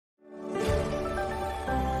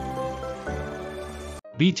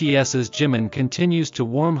BTS's Jimin continues to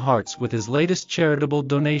warm hearts with his latest charitable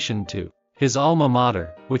donation to his alma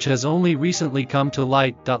mater, which has only recently come to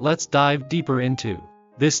light. Let's dive deeper into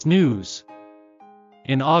this news.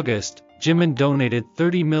 In August, Jimin donated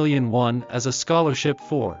 30 million won as a scholarship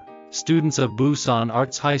for students of Busan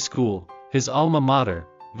Arts High School, his alma mater,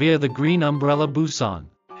 via the Green Umbrella Busan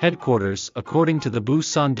headquarters. According to the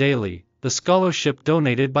Busan Daily, the scholarship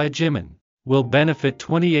donated by Jimin will benefit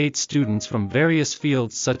 28 students from various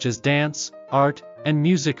fields such as dance, art, and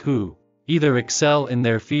music who either excel in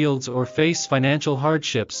their fields or face financial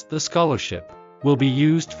hardships. The scholarship will be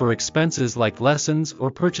used for expenses like lessons or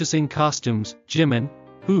purchasing costumes. Jimin,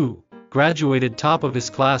 who graduated top of his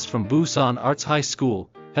class from Busan Arts High School,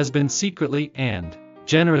 has been secretly and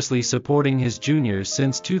generously supporting his juniors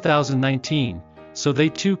since 2019, so they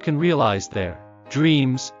too can realize their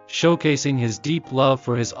dreams, showcasing his deep love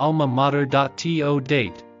for his alma mater. To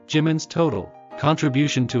date, Jimin's total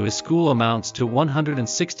contribution to his school amounts to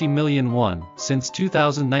 160 million won. Since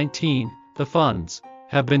 2019, the funds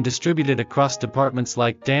have been distributed across departments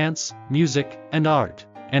like dance, music, and art,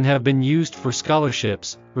 and have been used for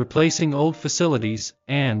scholarships, replacing old facilities,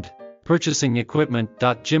 and purchasing equipment.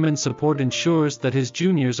 Jimin's support ensures that his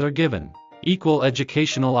juniors are given equal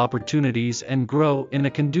educational opportunities and grow in a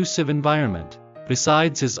conducive environment.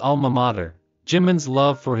 Besides his alma mater, Jimin's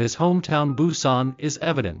love for his hometown Busan is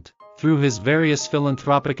evident through his various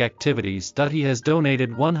philanthropic activities. He has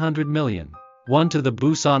donated 100 million won to the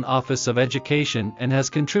Busan Office of Education and has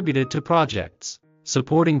contributed to projects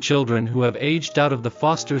supporting children who have aged out of the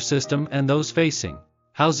foster system and those facing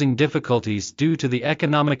housing difficulties due to the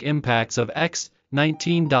economic impacts of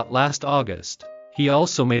COVID-19. Last August, he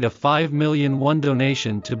also made a 5 million won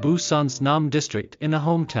donation to Busan's Nam district in a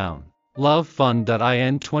hometown love fund.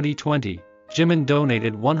 In 2020, Jimin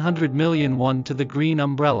donated 100 million won to the Green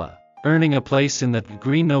Umbrella, earning a place in the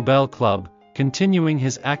Green Nobel Club, continuing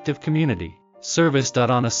his active community service.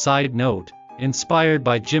 On a side note, inspired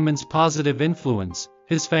by Jimin's positive influence,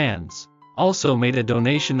 his fans also made a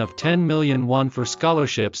donation of 10 million won for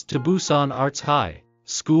scholarships to Busan Arts High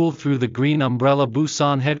School through the Green Umbrella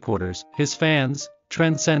Busan headquarters. His fans,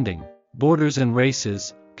 transcending borders and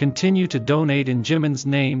races, continue to donate in Jimin's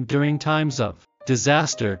name during times of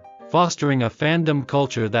disaster, fostering a fandom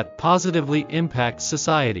culture that positively impacts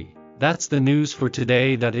society. That's the news for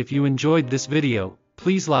today. If you enjoyed this video,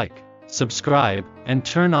 please like, subscribe, and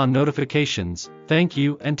turn on notifications. Thank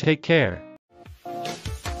you and take care.